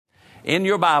In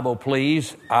your Bible,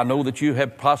 please, I know that you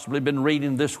have possibly been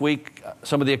reading this week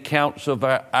some of the accounts of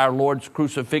our Lord's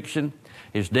crucifixion,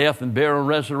 His death and burial and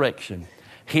resurrection.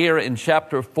 Here in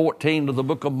chapter 14 of the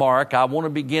book of Mark, I want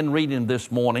to begin reading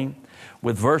this morning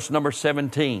with verse number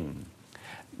 17.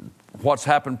 What's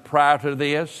happened prior to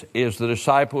this is the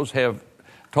disciples have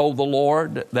told the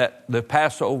Lord that the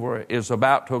Passover is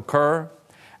about to occur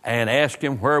and asked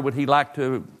Him where would He like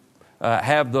to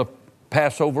have the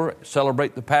Passover,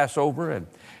 celebrate the Passover, and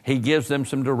He gives them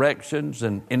some directions,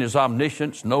 and in His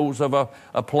omniscience knows of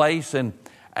a place, and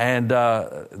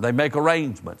they make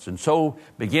arrangements. And so,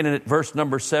 beginning at verse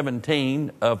number 17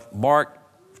 of Mark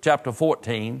chapter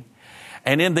 14,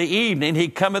 and in the evening He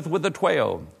cometh with the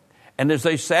 12, and as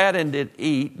they sat and did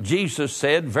eat, Jesus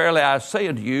said, Verily I say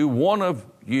unto you, one of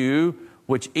you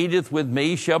which eateth with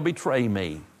me shall betray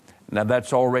me. Now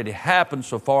that's already happened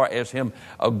so far as Him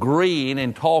agreeing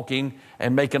and talking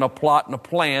and making a plot and a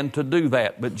plan to do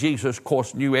that. But Jesus, of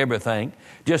course, knew everything,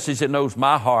 just as He knows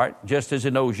my heart, just as He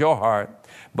knows your heart.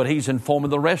 But He's informing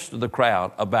the rest of the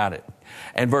crowd about it.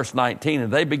 And verse 19,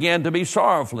 and they began to be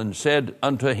sorrowful and said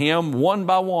unto Him one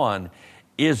by one,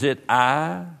 Is it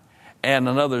I? And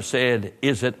another said,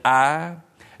 Is it I?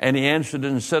 And He answered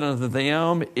and said unto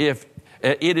them, If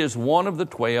it is one of the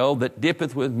 12 that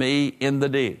dippeth with me in the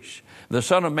dish. The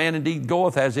Son of Man indeed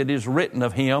goeth as it is written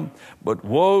of Him, but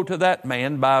woe to that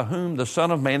man by whom the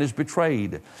Son of Man is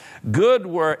betrayed. Good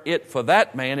were it for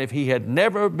that man if he had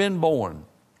never been born.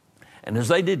 And as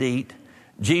they did eat,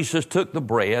 Jesus took the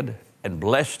bread and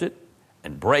blessed it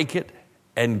and brake it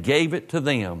and gave it to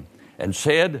them and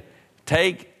said,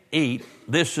 Take, eat,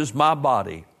 this is my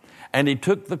body. And He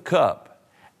took the cup.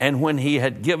 And when He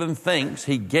had given thanks,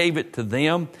 He gave it to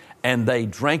them, and they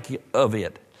drank of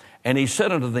it. And He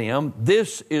said unto them,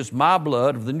 This is my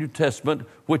blood of the New Testament,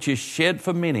 which is shed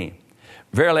for many.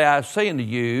 Verily I say unto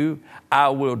you, I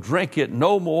will drink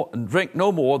no more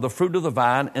the fruit of the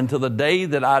vine until the day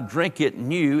that I drink it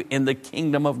new in the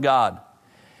kingdom of God.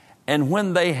 And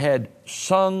when they had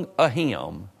sung a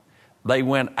hymn, they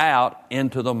went out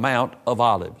into the Mount of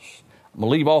Olives. I'm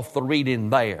going to leave off the reading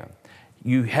there.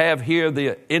 You have here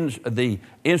the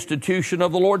institution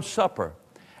of the Lord's Supper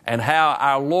and how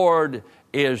our Lord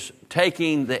is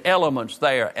taking the elements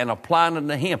there and applying them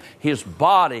to Him. His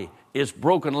body is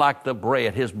broken like the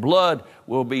bread. His blood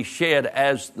will be shed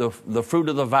as the fruit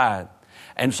of the vine.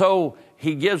 And so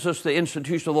He gives us the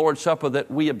institution of the Lord's Supper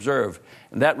that we observe.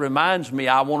 And that reminds me,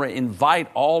 I want to invite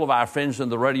all of our friends in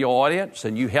the radio audience,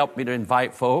 and you help me to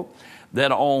invite folk,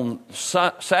 that on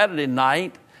Saturday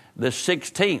night, the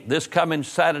 16th, this coming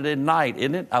Saturday night,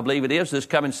 isn't it? I believe it is. This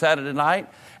coming Saturday night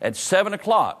at 7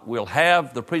 o'clock, we'll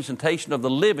have the presentation of the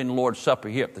living Lord's Supper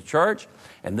here at the church.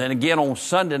 And then again on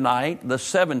Sunday night, the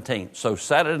 17th. So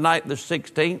Saturday night, the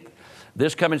 16th,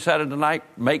 this coming Saturday night,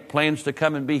 make plans to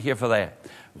come and be here for that.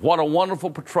 What a wonderful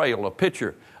portrayal, a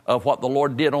picture of what the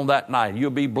Lord did on that night.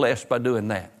 You'll be blessed by doing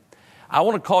that. I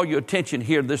want to call your attention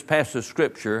here, this passage of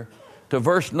Scripture, to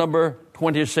verse number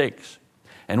 26.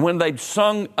 And when they'd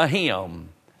sung a hymn,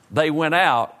 they went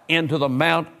out into the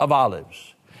Mount of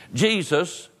Olives.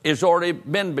 Jesus has already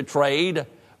been betrayed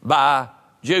by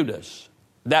Judas.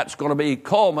 That's going to be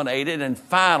culminated and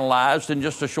finalized in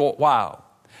just a short while.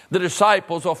 The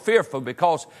disciples are fearful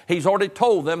because He's already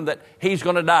told them that He's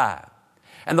going to die.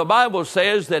 And the Bible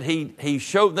says that He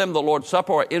showed them the Lord's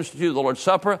Supper, or instituted the Lord's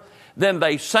Supper. Then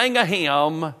they sang a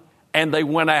hymn and they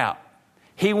went out.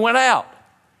 He went out.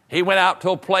 He went out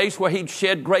to a place where He'd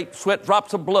shed great sweat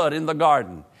drops of blood in the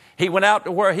garden. He went out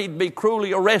to where He'd be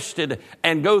cruelly arrested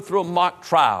and go through a mock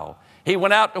trial. He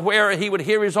went out to where He would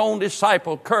hear His own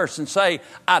disciple curse and say,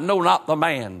 I know not the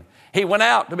man. He went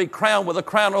out to be crowned with a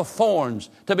crown of thorns,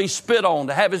 to be spit on,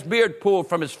 to have His beard pulled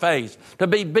from His face, to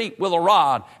be beat with a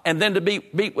rod, and then to be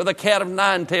beat with a cat of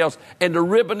nine tails, and to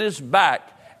ribbon His back,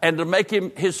 and to make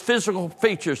His physical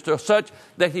features to such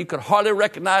that you could hardly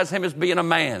recognize Him as being a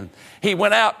man. He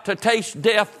went out to taste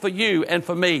death for you and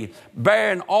for me,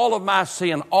 bearing all of my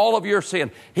sin, all of your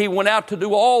sin. He went out to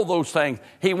do all those things.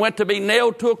 He went to be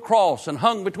nailed to a cross and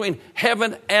hung between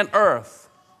heaven and earth.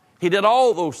 He did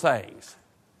all those things.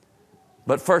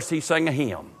 But first He sang a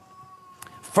hymn.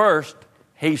 First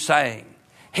He sang.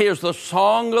 Here's the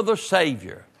song of the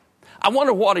Savior. I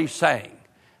wonder what He sang.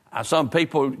 Some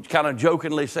people kind of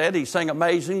jokingly said He sang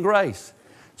Amazing Grace.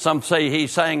 Some say He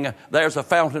sang, There's a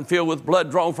fountain filled with blood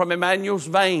drawn from Emmanuel's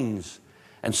veins,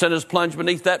 and sinners plunge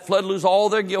beneath that flood lose all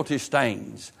their guilty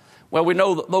stains. Well, we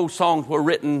know that those songs were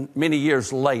written many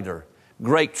years later.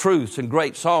 Great truths and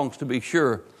great songs, to be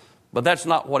sure, but that's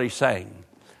not what He sang.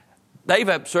 They've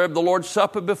observed the Lord's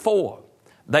Supper before.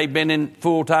 They've been in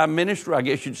full-time ministry, I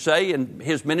guess you'd say, and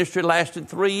his ministry lasted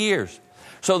 3 years.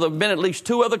 So there have been at least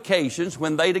 2 other occasions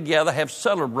when they together have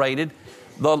celebrated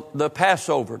the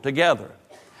Passover together.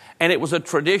 And it was a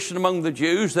tradition among the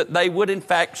Jews that they would in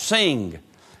fact sing.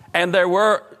 And there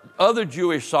were other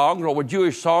Jewish songs, or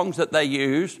Jewish songs that they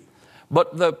used,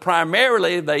 but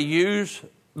primarily they used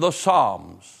the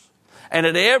Psalms. And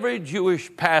at every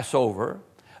Jewish Passover,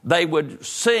 they would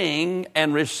sing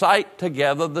and recite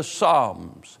together the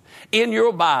Psalms. In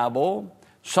your Bible,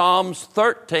 Psalms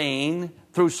 13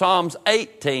 through Psalms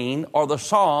 18 are the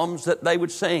Psalms that they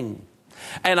would sing.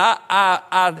 And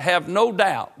I have no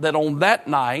doubt that on that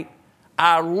night,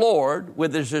 our Lord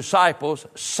with his disciples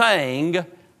sang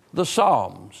the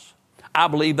Psalms. I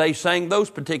believe they sang those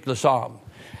particular Psalms.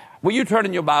 Will you turn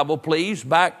in your Bible, please,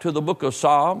 back to the book of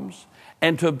Psalms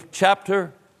and to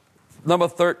chapter number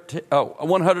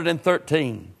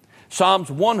 113.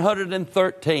 Psalms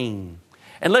 113.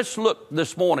 And let's look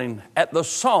this morning at the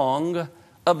song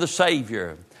of the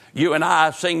Savior. You and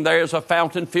I sing, "There's a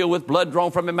fountain filled with blood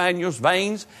drawn from Emmanuel's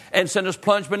veins, and sinners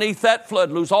plunge beneath that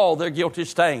flood lose all their guilty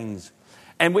stains."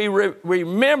 And we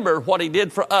remember what he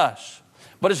did for us.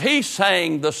 But as he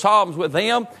sang the Psalms with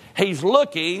them, he's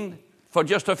looking for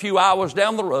just a few hours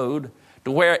down the road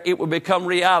to where it will become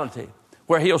reality,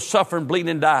 where he'll suffer and bleed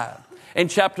and die. In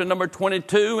chapter number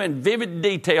 22, in vivid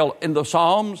detail in the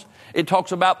Psalms, it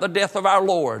talks about the death of our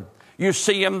Lord. You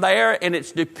see him there, and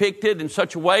it's depicted in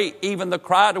such a way, even the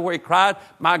cry to where he cried,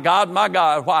 my God,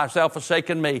 why hast thou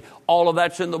forsaken me?" All of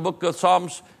that's in the book of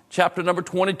Psalms, chapter number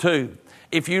 22.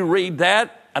 If you read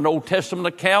that, an Old Testament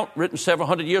account written several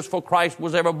hundred years before Christ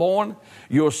was ever born,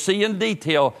 you'll see in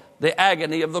detail the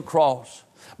agony of the cross.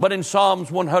 But in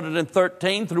Psalms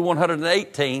 113 through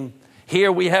 118,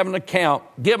 here we have an account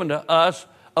given to us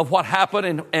of what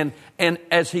happened. And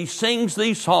as he sings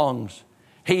these songs,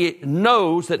 he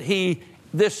knows that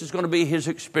this is going to be his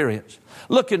experience.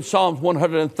 Look in Psalms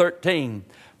 113.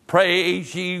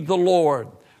 "Praise ye the Lord.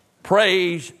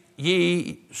 Praise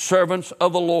ye servants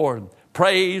of the Lord.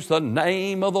 Praise the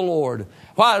name of the Lord."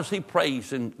 Why is he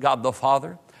praising God the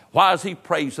Father? Why is he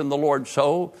praising the Lord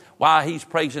so? Why he's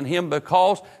praising him?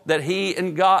 Because that he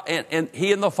and God and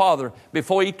he and the Father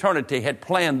before eternity had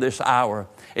planned this hour.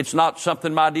 It's not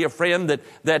something, my dear friend,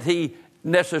 that he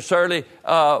necessarily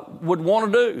would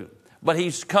want to do. But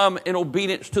he's come in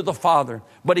obedience to the Father.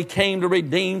 But he came to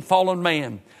redeem fallen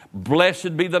man.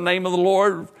 Blessed be the name of the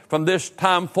Lord from this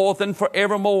time forth and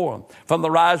forevermore. From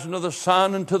the rising of the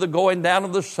sun unto the going down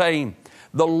of the same.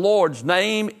 The Lord's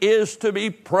name is to be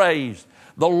praised.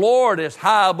 The Lord is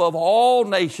high above all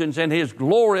nations, and his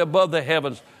glory above the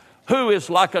heavens. Who is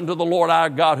like unto the Lord our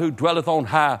God, who dwelleth on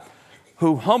high,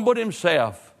 who humbled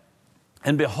himself,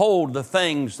 and behold the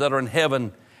things that are in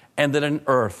heaven and that in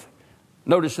earth.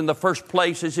 Notice in the first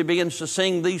place, as he begins to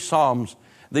sing these psalms,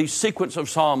 these sequence of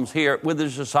psalms here with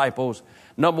his disciples,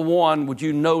 number one, would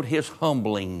you note his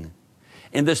humbling?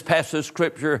 In this passage of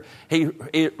Scripture, he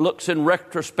looks in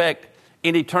retrospect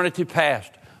in eternity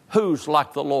past. Who's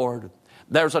like the Lord?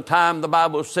 There's a time the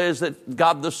Bible says that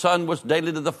God the Son was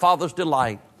daily to the Father's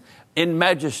delight in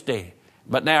majesty.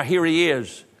 But now here he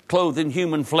is, clothed in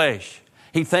human flesh.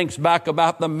 He thinks back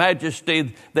about the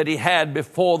majesty that he had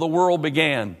before the world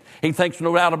began. He thinks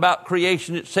no doubt about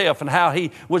creation itself and how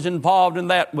he was involved in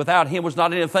that. Without him was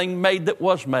not anything made that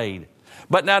was made.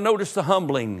 But now notice the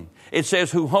humbling. It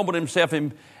says, who humbled himself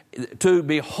to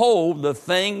behold the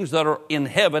things that are in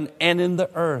heaven and in the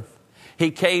earth.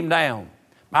 He came down.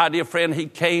 My dear friend, he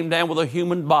came down with a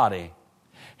human body.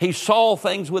 He saw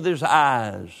things with his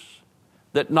eyes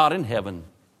that not in heaven.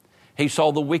 He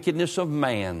saw the wickedness of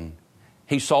man.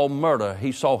 He saw murder.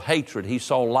 He saw hatred. He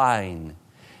saw lying.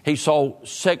 He saw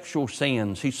sexual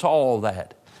sins. He saw all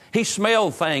that. He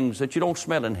smelled things that you don't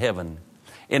smell in heaven.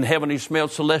 In heaven, he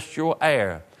smelled celestial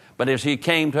air. But as he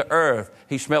came to earth,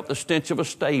 he smelt the stench of a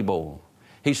stable.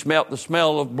 He smelt the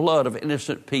smell of blood of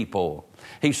innocent people.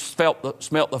 He smelt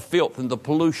the filth and the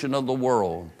pollution of the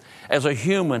world. As a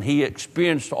human, he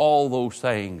experienced all those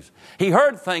things. He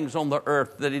heard things on the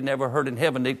earth that he never heard in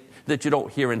heaven, that you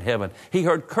don't hear in heaven. He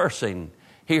heard cursing.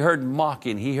 He heard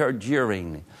mocking. He heard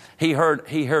jeering. He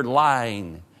heard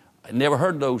lying. I never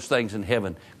heard those things in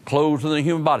heaven. Clothed in the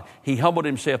human body. He humbled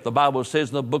himself. The Bible says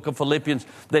in the book of Philippians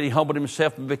that he humbled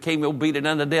himself and became obedient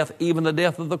unto death, even the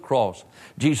death of the cross.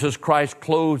 Jesus Christ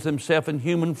clothed himself in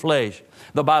human flesh.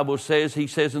 The Bible says, he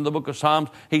says in the book of Psalms,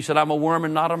 he said, I'm a worm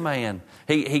and not a man.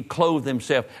 He clothed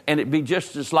himself. And it'd be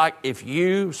just as like if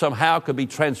you somehow could be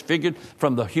transfigured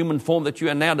from the human form that you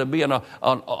are now to be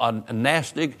a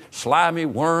nasty, slimy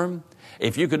worm.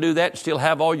 If you could do that, still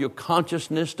have all your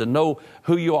consciousness to know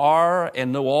who you are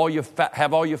and know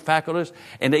have all your faculties.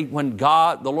 And when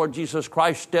God, the Lord Jesus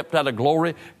Christ, stepped out of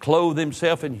glory, clothed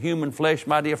himself in human flesh,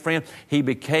 my dear friend, he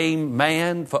became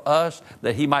man for us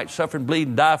that he might suffer and bleed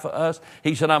and die for us.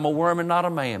 He said, I'm a worm and not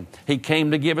a man. He came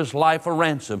to give his life a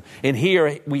ransom. And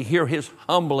here we hear his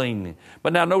humbling.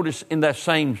 But now notice in that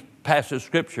same passage of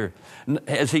Scripture,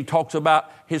 as he talks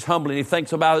about his humbling, he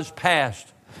thinks about his past.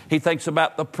 He thinks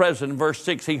about the present. In verse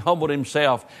 6, he humbled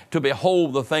himself to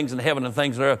behold the things in heaven and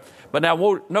things on earth. But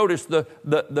now notice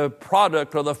the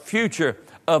product or the future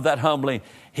of that humbling.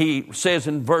 He says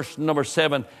in verse number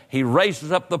 7, he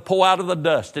raises up the poor out of the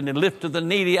dust, and he lifted the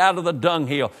needy out of the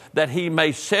dunghill, that he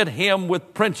may set him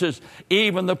with princes,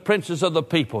 even the princes of the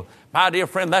people. My dear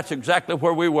friend, that's exactly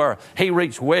where we were. He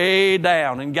reached way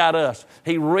down and got us.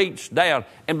 He reached down.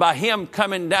 And by him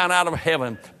coming down out of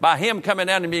heaven, by him coming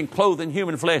down and being clothed in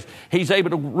human flesh, he's able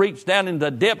to reach down in the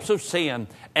depths of sin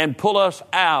and pull us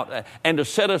out and to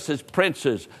set us as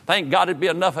princes. Thank God it'd be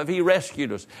enough if he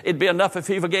rescued us. It'd be enough if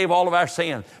he forgave all of our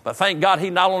sin. But thank God he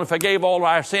not only forgave all of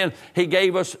our sin, he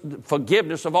gave us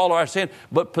forgiveness of all of our sin,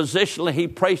 but positionally he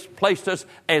placed us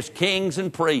as kings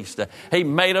and priests. He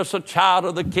made us a child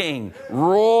of the King.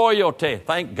 Royalty.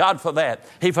 Thank God for that.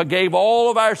 He forgave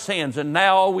all of our sins, and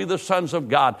now are we the sons of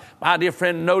God. My dear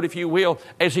friend, note, if you will,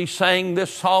 as he sang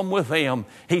this psalm with them,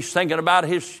 he's thinking about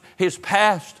his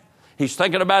past. He's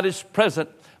thinking about his present.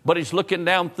 But he's looking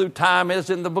down through time, as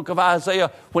in the book of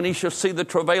Isaiah, when he shall see the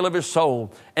travail of his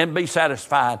soul and be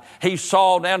satisfied. He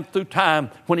saw down through time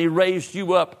when he raised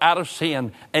you up out of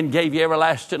sin and gave you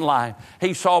everlasting life.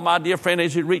 He saw, my dear friend,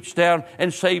 as he reached down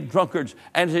and saved drunkards,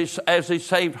 as he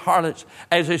saved harlots,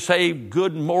 as he saved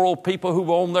good moral people who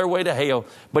were on their way to hell.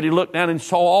 But he looked down and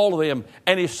saw all of them,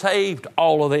 and he saved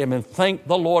all of them, and thanked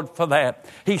the Lord for that.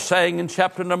 He sang in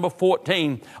chapter number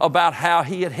 14 about how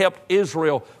he had helped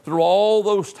Israel through all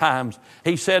those times.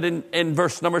 He said in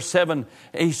verse number 7,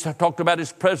 he talked about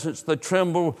his presence, the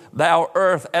tremble thou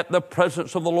earth at the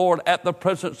presence of the Lord, at the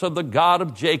presence of the God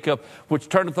of Jacob, which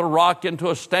turneth the rock into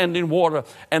a standing water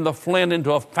and the flint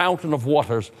into a fountain of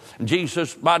waters. And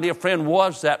Jesus, my dear friend,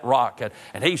 was that rock.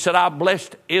 And he said, I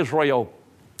blessed Israel.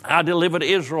 I delivered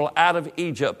Israel out of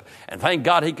Egypt. And thank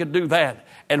God he could do that.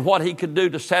 And what he could do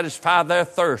to satisfy their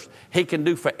thirst, he can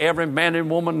do for every man and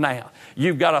woman now.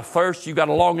 You've got a thirst, you've got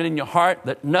a longing in your heart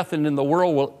that nothing in the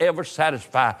world will ever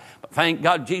satisfy. But thank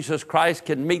God Jesus Christ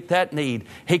can meet that need.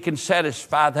 He can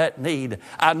satisfy that need.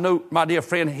 I note, my dear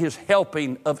friend, his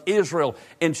helping of Israel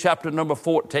in chapter number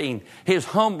 14. His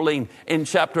humbling in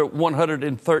chapter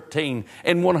 113.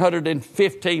 In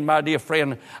 115, my dear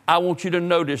friend, I want you to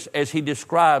notice as he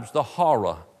describes the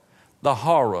horror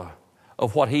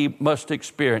of what he must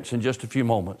experience in just a few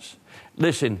moments.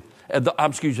 Listen,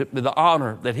 the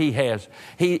honor that he has.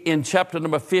 In chapter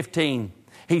number 15,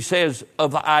 he says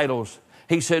of the idols,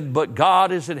 he said, but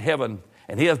God is in heaven,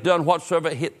 and he hath done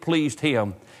whatsoever pleased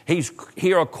him. He's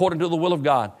here according to the will of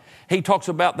God. He talks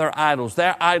about their idols.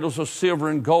 Their idols are silver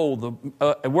and gold,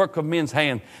 the work of men's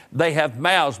hand. They have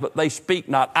mouths, but they speak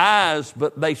not. Eyes,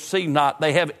 but they see not.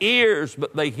 They have ears,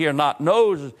 but they hear not.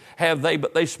 Noses have they,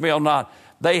 but they smell not.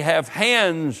 They have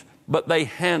hands, but they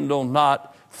handle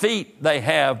not. Feet they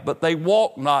have, but they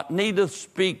walk not. Neither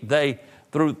speak they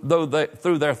through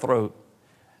their throat.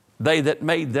 They that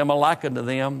made them are like unto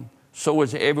them. So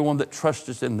is everyone that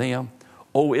trusteth in them.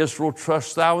 O Israel,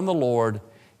 trust thou in the Lord.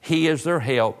 He is their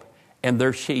help and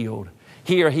their shield.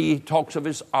 Here he talks of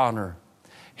his honor.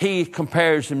 He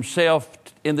compares himself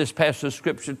in this passage of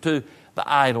Scripture to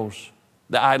the idols.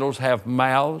 The idols have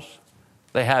mouths.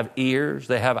 They have ears,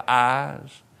 they have eyes,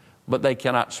 but they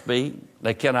cannot speak,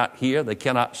 they cannot hear, they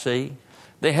cannot see.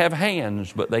 They have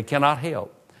hands, but they cannot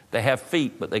help. They have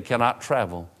feet, but they cannot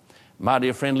travel. My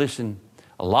dear friend, listen,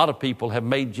 a lot of people have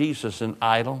made Jesus an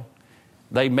idol.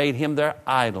 They made him their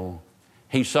idol.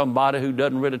 He's somebody who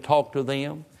doesn't really talk to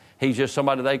them. He's just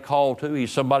somebody they call to.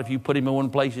 He's somebody, if you put him in one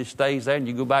place, he stays there, and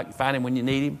you go back and find him when you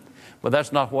need him. But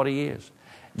that's not what he is.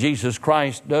 Jesus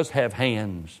Christ does have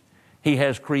hands. He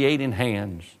has creating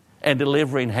hands and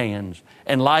delivering hands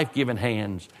and life-giving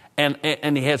hands. And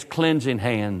he has cleansing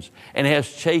hands, and he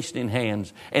has chastening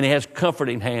hands, and he has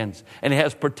comforting hands, and he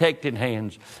has protecting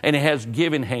hands, and he has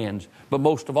giving hands. But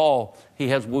most of all, he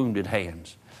has wounded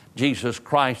hands. Jesus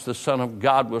Christ, the Son of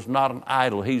God, was not an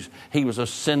idol. He was a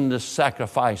sinless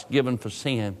sacrifice given for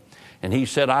sin. And he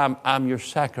said, I'm your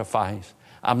sacrifice.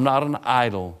 I'm not an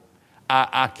idol.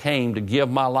 I came to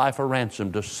give my life a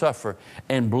ransom, to suffer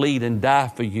and bleed and die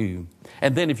for you.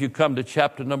 And then if you come to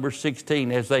chapter number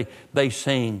 16, as they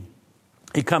sing,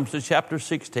 he comes to chapter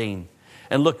 16,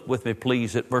 And look with me,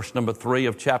 please, at verse number 3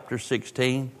 of chapter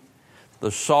 16.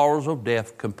 The sorrows of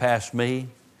death compassed me.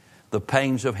 The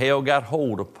pains of hell got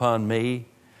hold upon me.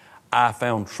 I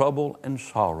found trouble and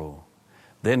sorrow.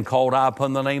 Then called I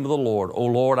upon the name of the Lord. O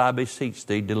Lord, I beseech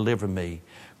thee, deliver me.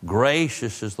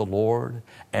 Gracious is the Lord,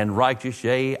 and righteous,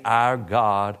 yea, our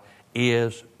God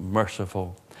is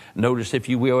merciful. Notice, if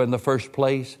you will, in the first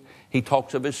place, he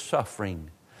talks of his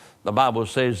suffering. The Bible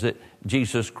says that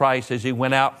Jesus Christ, as he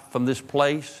went out from this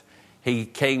place,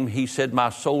 he said, my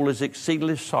soul is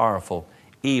exceedingly sorrowful,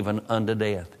 even unto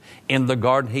death. In the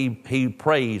garden, he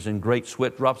prays, and great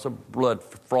sweat drops of blood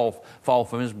fall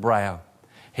from his brow.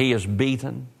 He is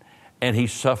beaten, and he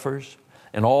suffers.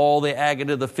 And all the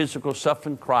agony of the physical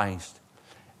suffering Christ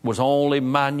was only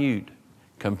minute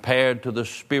compared to the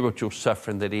spiritual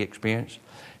suffering that he experienced.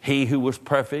 He who was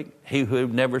perfect, he who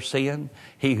had never sinned,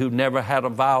 he who never had a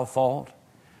vile thought,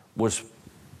 was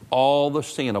all the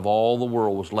sin of all the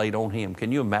world was laid on him.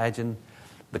 Can you imagine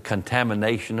the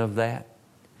contamination of that?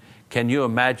 Can you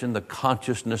imagine the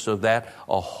consciousness of that?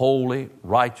 A holy,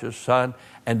 righteous Son,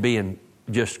 and being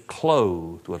just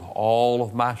clothed with all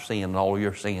of my sin and all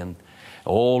your sin.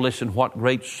 Oh, listen, what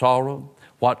great sorrow,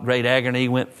 what great agony he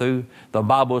went through. The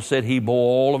Bible said he bore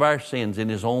all of our sins in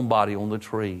his own body on the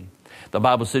tree. The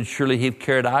Bible said surely he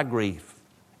carried our grief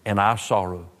and our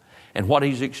sorrow. And what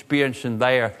he's experiencing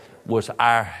there was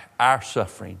our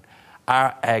suffering,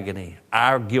 our agony,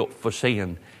 our guilt for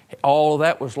sin. All of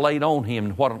that was laid on him,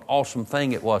 and what an awesome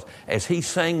thing it was. As he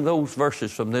sang those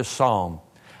verses from this psalm,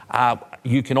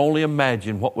 you can only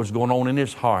imagine what was going on in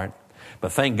his heart.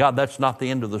 But thank God that's not the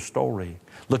end of the story.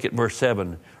 Look at verse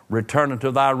 7. Return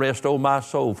unto thy rest, O my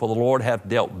soul, for the Lord hath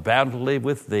dealt bountifully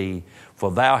with thee. For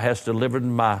thou hast delivered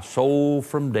my soul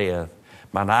from death,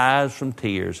 mine eyes from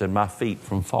tears, and my feet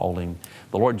from falling.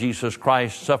 The Lord Jesus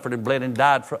Christ suffered and bled and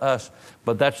died for us,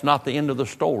 but that's not the end of the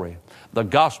story. The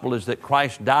gospel is that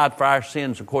Christ died for our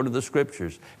sins according to the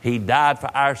Scriptures. He died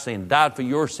for our sin, died for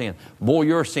your sin, bore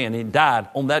your sin. He died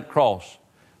on that cross.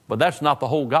 But that's not the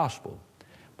whole gospel.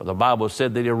 But the Bible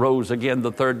said that he rose again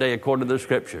the third day according to the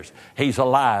Scriptures. He's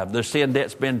alive. The sin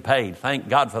debt's been paid. Thank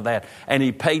God for that. And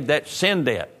he paid that sin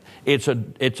debt. It's a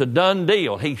done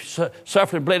deal. He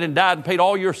suffered and bled and died and paid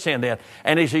all your sin debt.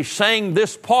 And as he's saying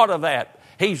this part of that,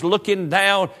 he's looking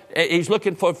down. He's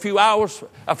looking for a few hours,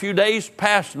 a few days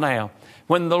past now,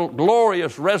 when the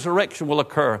glorious resurrection will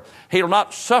occur. He'll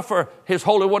not suffer his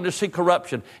Holy One to see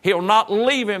corruption. He'll not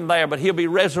leave him there, but he'll be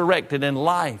resurrected in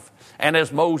life. And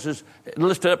as Moses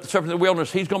lifted up the serpent in the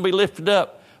wilderness, he's going to be lifted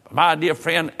up. My dear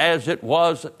friend, as it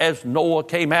was, as Noah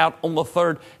came out on the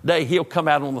third day, he'll come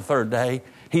out on the third day.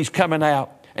 He's coming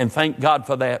out, and thank God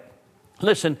for that.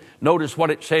 Listen, notice what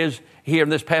it says here in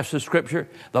this passage of Scripture.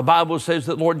 The Bible says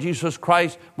that Lord Jesus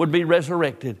Christ would be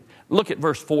resurrected. Look at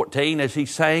verse 14 as he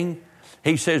sang.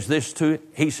 He says this to it.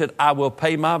 He said, I will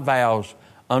pay my vows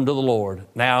unto the Lord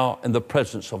now in the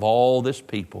presence of all this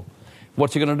people.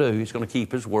 What's he going to do? He's going to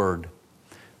keep his word.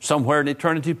 Somewhere in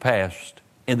eternity past,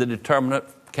 in the determinate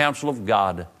counsel of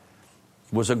God,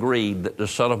 was agreed that the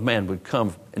Son of Man would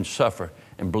come and suffer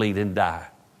and bleed and die.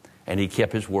 And he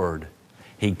kept his word.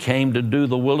 He came to do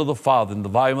the will of the Father. In the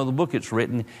volume of the book it's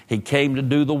written, he came to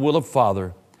do the will of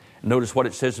Father. Notice what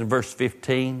it says in verse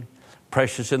 15.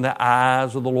 Precious in the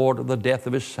eyes of the Lord are the death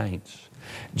of his saints.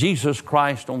 Jesus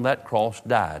Christ on that cross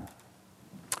died.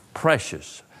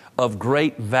 Precious, of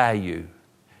great value.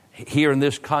 Here in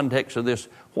this context of this,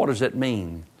 what does that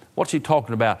mean? What's he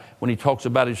talking about when he talks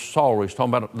about his sorrow? He's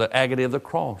talking about the agony of the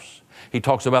cross. He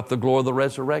talks about the glory of the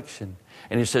resurrection.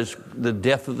 And he says the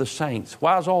death of the saints.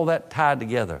 Why is all that tied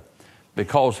together?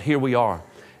 Because here we are.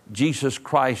 Jesus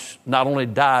Christ not only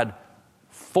died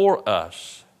for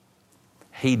us,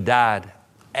 he died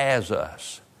as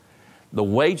us. The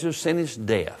wages of sin is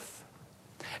death.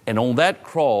 And on that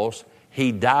cross,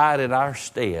 he died in our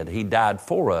stead. He died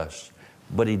for us,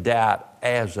 but he died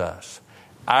as us.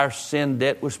 Our sin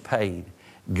debt was paid.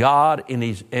 God, in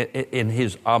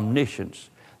his omniscience,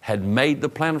 had made the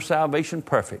plan of salvation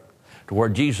perfect, to where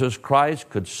Jesus Christ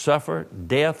could suffer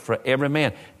death for every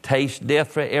man, taste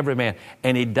death for every man.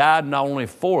 And he died not only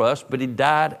for us, but he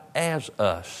died as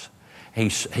us.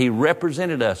 He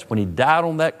represented us. When he died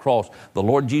on that cross, the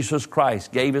Lord Jesus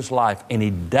Christ gave his life, and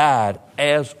he died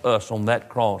as us on that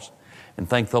cross. And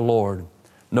thank the Lord.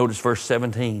 Notice verse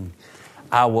 17.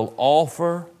 I will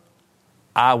offer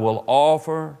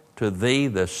to thee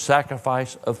the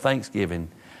sacrifice of thanksgiving.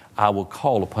 I will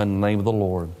call upon the name of the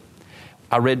Lord.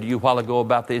 I read to you a while ago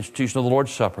about the institution of the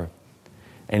Lord's Supper.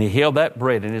 And he held that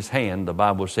bread in his hand, the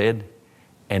Bible said,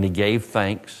 and he gave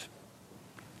thanks,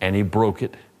 and he broke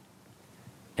it,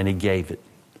 and he gave it.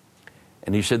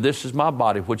 And he said, this is my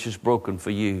body which is broken for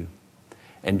you.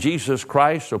 And Jesus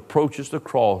Christ approaches the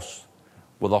cross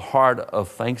with a heart of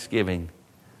thanksgiving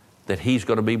that he's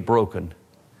going to be broken,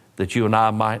 that you and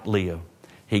I might live.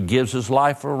 He gives his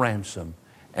life for ransom,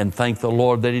 and thank the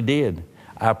Lord that he did.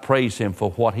 I praise him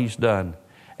for what he's done.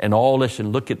 And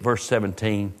listen, look at verse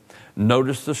 17.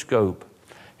 Notice the scope.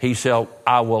 He said,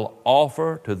 I will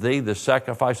offer to thee the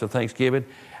sacrifice of thanksgiving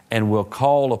and will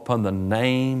call upon the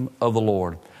name of the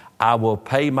Lord. I will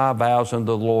pay my vows unto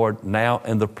the Lord now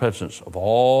in the presence of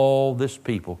all this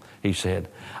people. He said,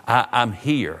 I'm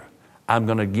here. I'm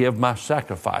going to give my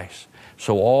sacrifice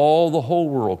so all the whole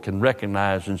world can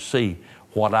recognize and see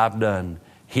what I've done.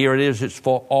 Here it is. It's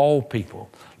for all people.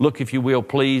 Look, if you will,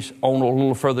 please, on a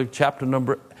little further,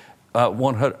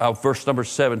 verse number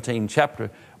 17,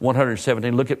 chapter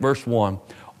 117. Look at verse 1.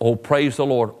 Oh, praise the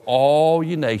Lord, all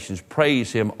you nations.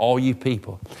 Praise him, all you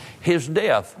people. His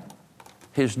death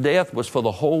was for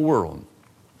the whole world.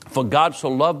 For God so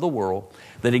loved the world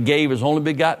that he gave his only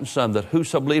begotten Son, that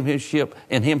whoso believes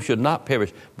in him should not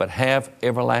perish, but have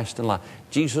everlasting life.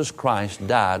 Jesus Christ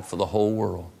died for the whole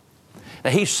world.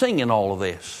 Now, he's singing all of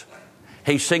this.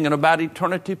 He's singing about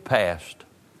eternity past.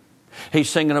 He's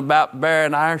singing about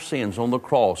bearing our sins on the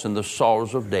cross and the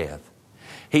sorrows of death.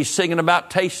 He's singing about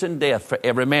tasting death for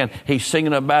every man. He's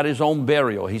singing about his own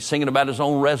burial. He's singing about his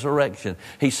own resurrection.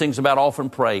 He sings about offering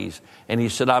praise. And he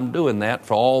said, I'm doing that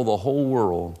for all the whole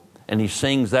world. And he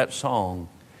sings that song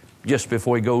just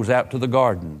before he goes out to the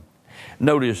garden.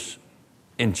 Notice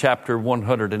in chapter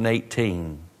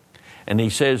 118, and he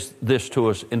says this to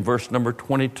us in verse number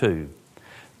 22.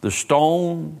 The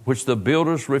stone which the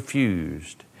builders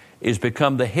refused is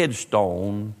become the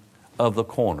headstone of the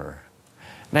corner.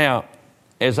 Now,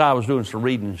 as I was doing some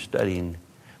reading and studying,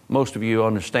 most of you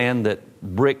understand that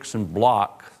bricks and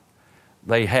block,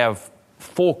 they have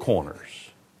four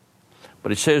corners.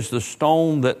 But it says the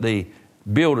stone that the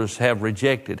builders have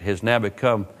rejected has now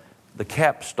become the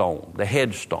capstone, the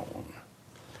headstone.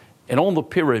 And on the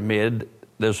pyramid,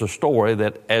 there's a story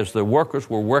that as the workers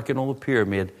were working on the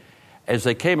pyramid, as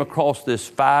they came across this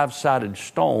five-sided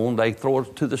stone, they throw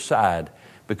it to the side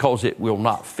because it will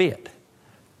not fit.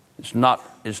 It's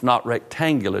not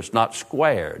rectangular. It's not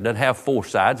square. It doesn't have four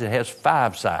sides. It has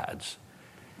five sides.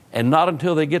 And not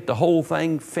until they get the whole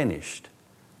thing finished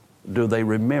do they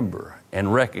remember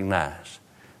and recognize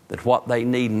that what they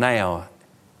need now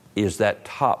is that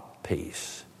top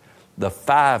piece, the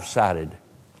five-sided,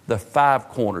 the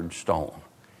five-cornered stone.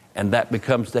 And that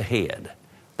becomes the head.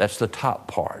 That's the top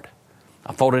part.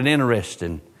 I thought it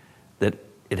interesting that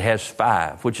it has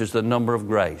five, which is the number of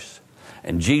grace.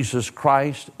 And Jesus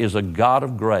Christ is a God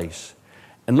of grace.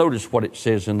 And notice what it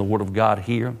says in the Word of God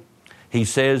here. He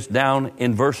says down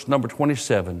in verse number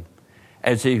 27,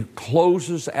 as he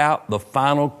closes out the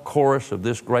final chorus of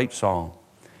this great song,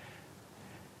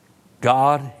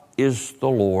 God is the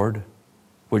Lord,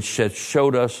 which has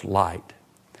showed us light.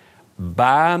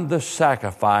 Bind the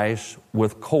sacrifice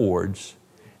with cords,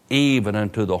 even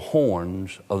unto the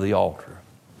horns of the altar.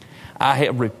 I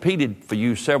have repeated for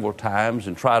you several times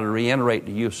and tried to reiterate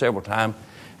to you several times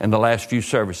in the last few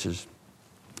services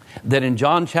that in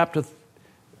John chapter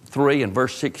 3 and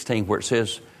verse 16 where it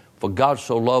says, for God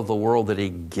so loved the world that he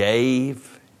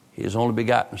gave his only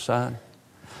begotten Son,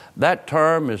 that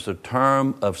term is the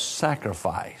term of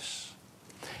sacrifice.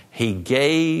 He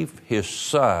gave his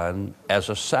Son as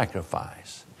a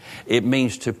sacrifice. It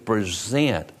means to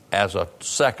present as a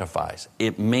sacrifice.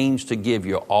 It means to give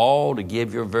your all, to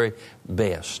give your very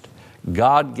best.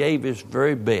 God gave his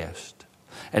very best.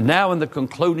 And now in the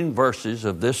concluding verses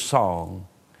of this song,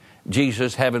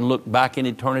 Jesus, having looked back in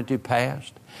eternity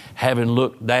past, having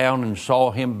looked down and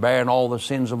saw him bearing all the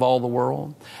sins of all the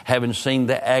world, having seen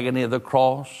the agony of the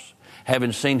cross,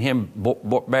 having seen him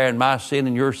bearing my sin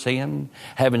and your sin,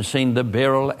 having seen the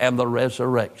burial and the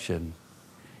resurrection,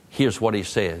 here's what he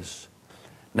says.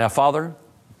 Now, Father,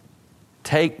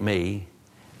 take me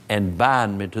and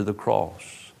bind me to the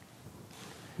cross.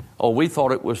 Oh, we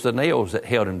thought it was the nails that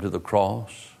held him to the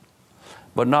cross,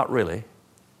 but not really.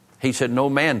 He said, no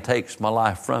man takes my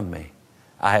life from me.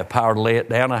 I have power to lay it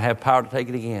down. I have power to take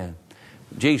it again.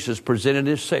 Jesus presented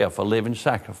himself a living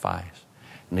sacrifice.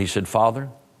 And he said, Father,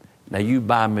 now you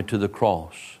bind me to the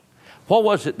cross. What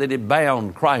was it that he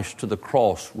bound Christ to the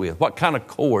cross with? What kind of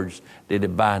cords did he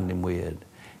bind him with?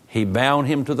 He bound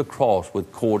him to the cross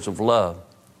with cords of love.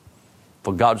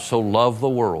 For God so loved the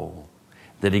world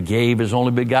that he gave his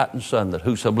only begotten Son, that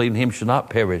whoso believes in him should not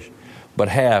perish, but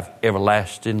have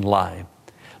everlasting life.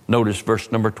 Notice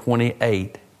verse number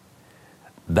 28.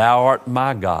 Thou art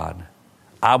my God,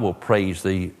 I will praise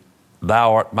thee.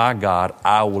 Thou art my God,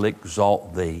 I will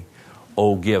exalt thee.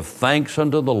 Oh, give thanks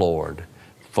unto the Lord,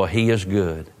 for He is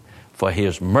good, for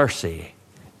His mercy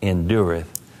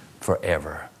endureth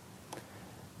forever.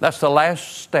 That's the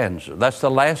last stanza. That's the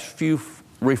last few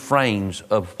refrains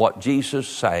of what Jesus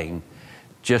sang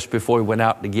just before He went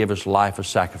out to give His life a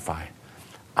sacrifice.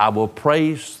 I will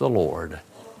praise the Lord.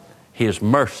 His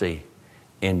mercy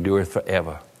endureth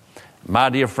forever. My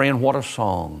dear friend, what a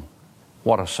song.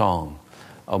 What a song.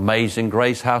 Amazing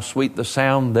grace, how sweet the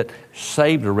sound that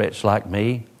saved a wretch like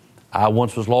me. I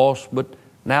once was lost, but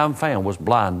now I'm found, was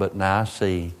blind, but now I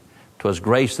see. 'Twas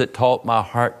grace that taught my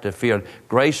heart to fear.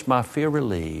 Grace my fear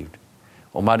relieved.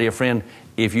 Oh, my dear friend,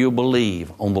 if you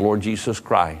believe on the Lord Jesus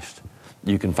Christ,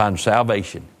 you can find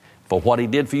salvation for what He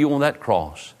did for you on that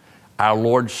cross. Our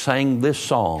Lord sang this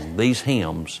song, these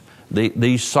hymns,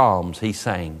 these psalms He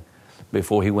sang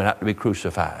before He went out to be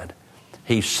crucified.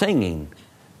 He's singing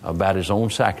about His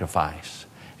own sacrifice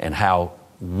and how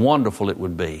wonderful it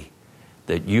would be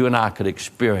that you and I could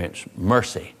experience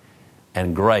mercy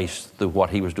and grace through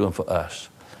what He was doing for us.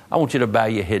 I want you to bow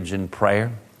your heads in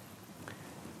prayer.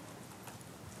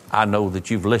 I know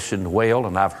that you've listened well,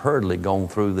 and I've hurriedly gone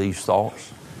through these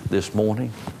thoughts this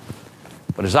morning.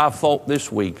 But as I've thought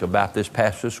this week about this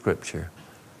passage of Scripture,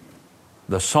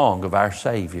 the song of our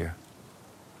Savior,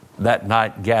 that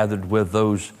night gathered with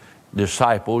those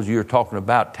disciples, you're talking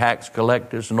about tax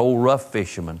collectors and old rough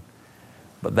fishermen,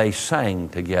 but they sang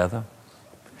together.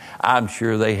 I'm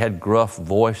sure they had gruff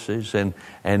voices and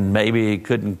maybe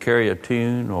couldn't carry a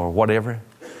tune or whatever.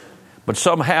 But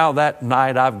somehow that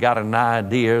night I've got an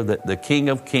idea that the King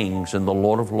of Kings and the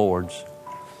Lord of Lords,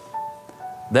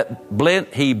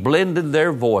 He blended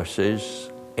their voices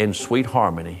in sweet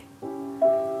harmony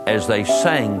as they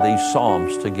sang these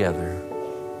psalms together.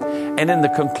 And in the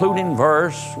concluding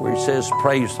verse where He says,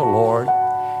 praise the Lord,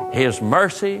 His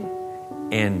mercy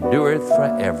endureth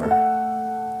forever.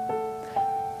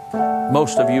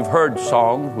 Most of you have heard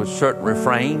songs with certain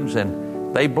refrains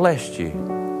and they blessed you.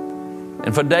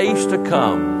 And for days to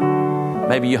come,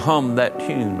 maybe you hummed that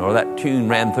tune or that tune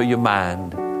ran through your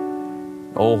mind.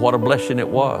 Oh, what a blessing it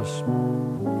was.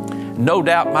 No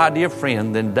doubt, my dear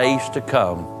friend, in days to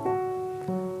come,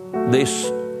 this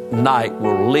night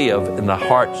will live in the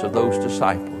hearts of those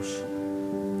disciples.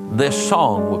 This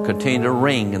song will continue to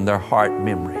ring in their heart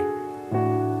memory.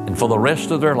 And for the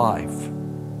rest of their life,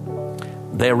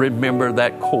 they'll remember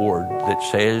that chord that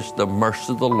says, the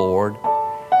mercy of the Lord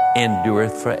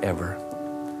endureth forever.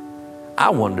 I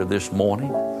wonder this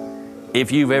morning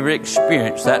if you've ever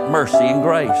experienced that mercy and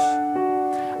grace.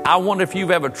 I wonder if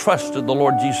you've ever trusted the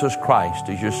Lord Jesus Christ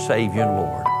as your Savior and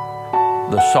Lord.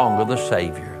 The song of the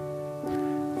Savior.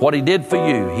 What He did for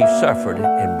you, He suffered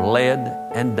and bled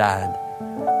and died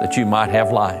that you might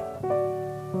have life.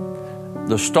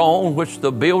 The stone which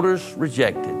the builders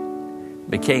rejected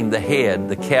became the head,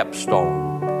 the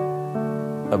capstone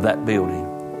of that building.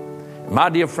 My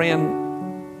dear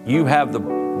friend, you have the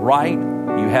right,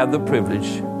 you have the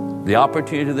privilege, the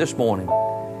opportunity this morning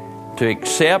to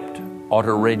accept or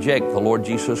to reject the Lord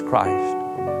Jesus Christ.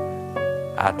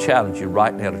 I challenge you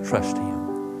right now to trust Him.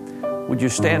 Would you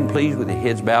stand, please, with your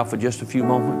heads bowed for just a few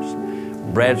moments?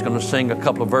 Brad's going to sing a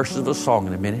couple of verses of a song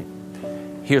in a minute.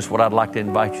 Here's what I'd like to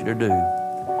invite you to do.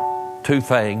 2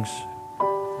 things,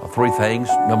 or 3 things.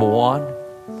 Number 1,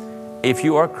 if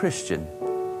you are a Christian,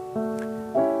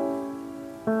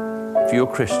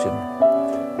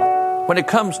 when it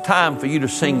comes time for you to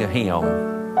sing a hymn,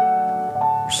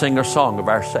 sing a song of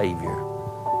our Savior,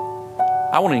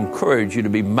 I want to encourage you to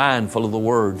be mindful of the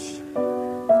words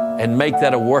and make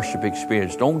that a worship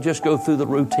experience. Don't just go through the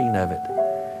routine of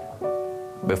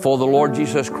it. Before the Lord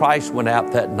Jesus Christ went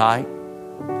out that night,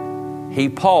 He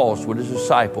paused with His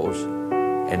disciples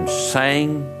and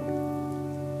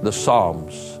sang the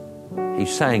psalms. He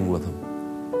sang with them.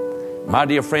 My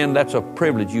dear friend, that's a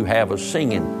privilege you have of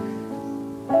singing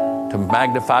to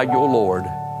magnify your Lord,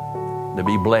 to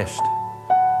be blessed.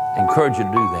 I encourage you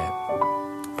to do that.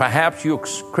 Perhaps you're a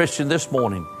Christian this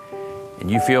morning and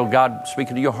you feel God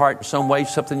speaking to your heart in some way,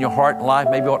 something in your heart and life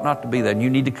maybe ought not to be there, and you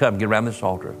need to come get around this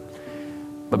altar.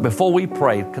 But before we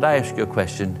pray, could I ask you a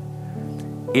question?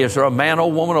 Is there a man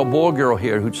or woman or boy or girl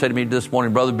here who'd say to me this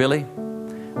morning, Brother Billy,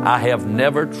 I have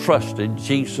never trusted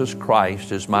Jesus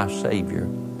Christ as my Savior.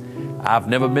 I've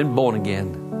never been born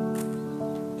again.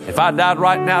 If I died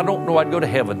right now, I don't know I'd go to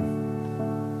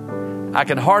heaven. I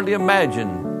can hardly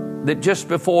imagine that just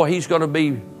before He's going to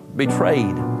be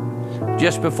betrayed,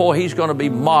 just before He's going to be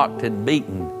mocked and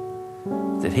beaten,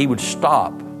 that He would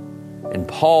stop and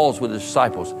pause with His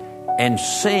disciples and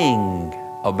sing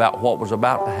about what was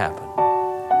about to happen.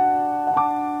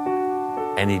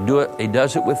 And He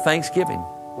does it with thanksgiving.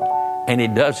 And He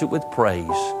does it with praise,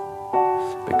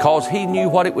 because He knew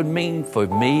what it would mean for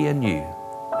me and you.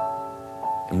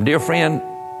 And dear friend,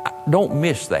 don't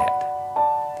miss that.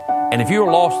 And if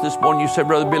you're lost this morning, you say,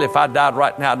 Brother Billy, if I died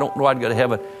right now, I don't know I'd go to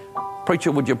heaven.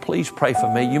 Preacher, would you please pray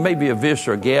for me? You may be a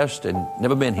visitor, a guest, and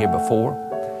never been here before.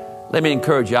 Let me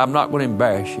encourage you, I'm not going to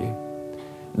embarrass you.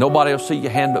 Nobody will see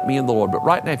your hand but me and the Lord. But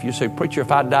right now, if you say, Preacher,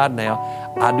 if I died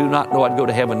now, I do not know I'd go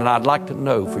to heaven, and I'd like to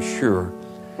know for sure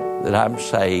that I'm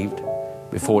saved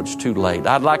before it's too late.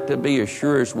 I'd like to be as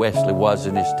sure as Wesley was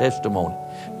in his testimony,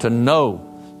 to know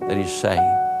that he's saved.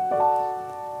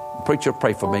 Preacher,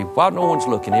 pray for me. While no one's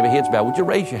looking, every head's bowed, would you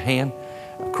raise your hand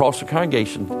across the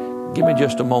congregation? Give me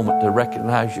just a moment to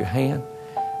recognize your hand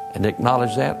and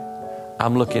acknowledge that.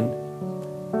 I'm looking.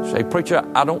 Say, Preacher,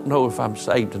 I don't know if I'm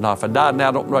saved or not. If I died now,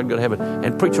 I don't know I'd go to heaven.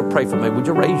 And Preacher, pray for me. Would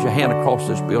you raise your hand across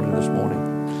this building this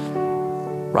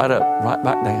morning? Right up, right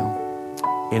back down.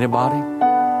 Anybody?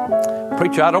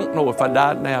 Preacher, I don't know if I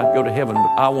died now I'd go to heaven,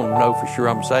 but I want to know for sure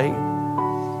I'm saved.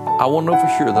 I want to know for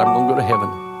sure that I'm going to go to heaven.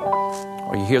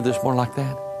 Are you here this morning like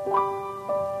that?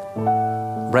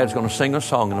 Brad's going to sing a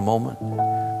song in a moment.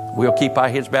 We'll keep our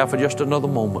heads bowed for just another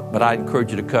moment, but I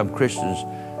encourage you to come. Christians,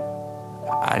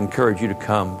 I encourage you to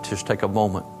come. Just take a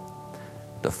moment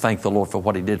to thank the Lord for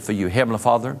what He did for you. Heavenly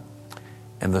Father,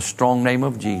 in the strong name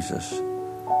of Jesus,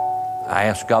 I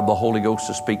ask God the Holy Ghost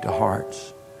to speak to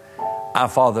hearts. Our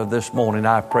Father, this morning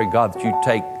I pray, God, that you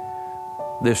take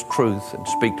this truth and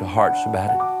speak to hearts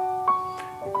about it.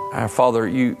 Our Father,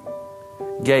 you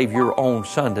gave your own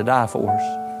Son to die for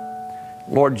us.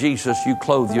 Lord Jesus, you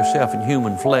clothed yourself in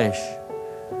human flesh.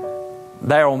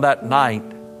 There on that night,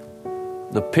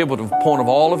 the pivotal point of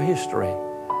all of history,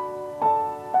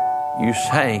 you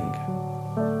sang.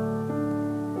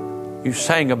 You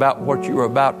sang about what you were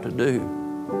about to do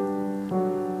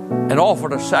and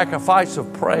offered a sacrifice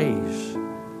of praise,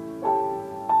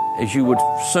 as you would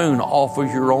soon offer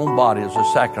your own body as a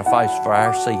sacrifice for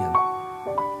our sin.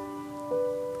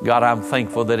 God, I'm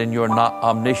thankful that in your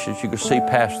omniscience you could see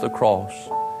past the cross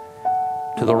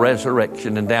to the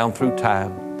resurrection and down through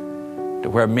time to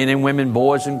where men and women,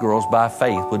 boys and girls by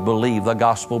faith would believe the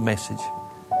gospel message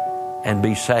and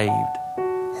be saved.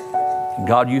 And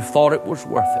God, you thought it was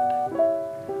worth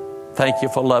it. Thank you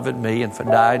for loving me and for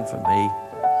dying for me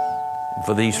and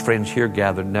for these friends here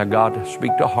gathered. Now, God,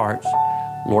 speak to hearts.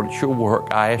 Lord, it's your work.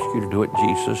 I ask you to do it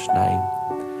in Jesus' name.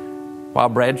 While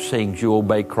Brad sings, you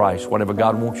obey Christ. Whatever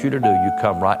God wants you to do, you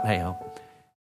come right now.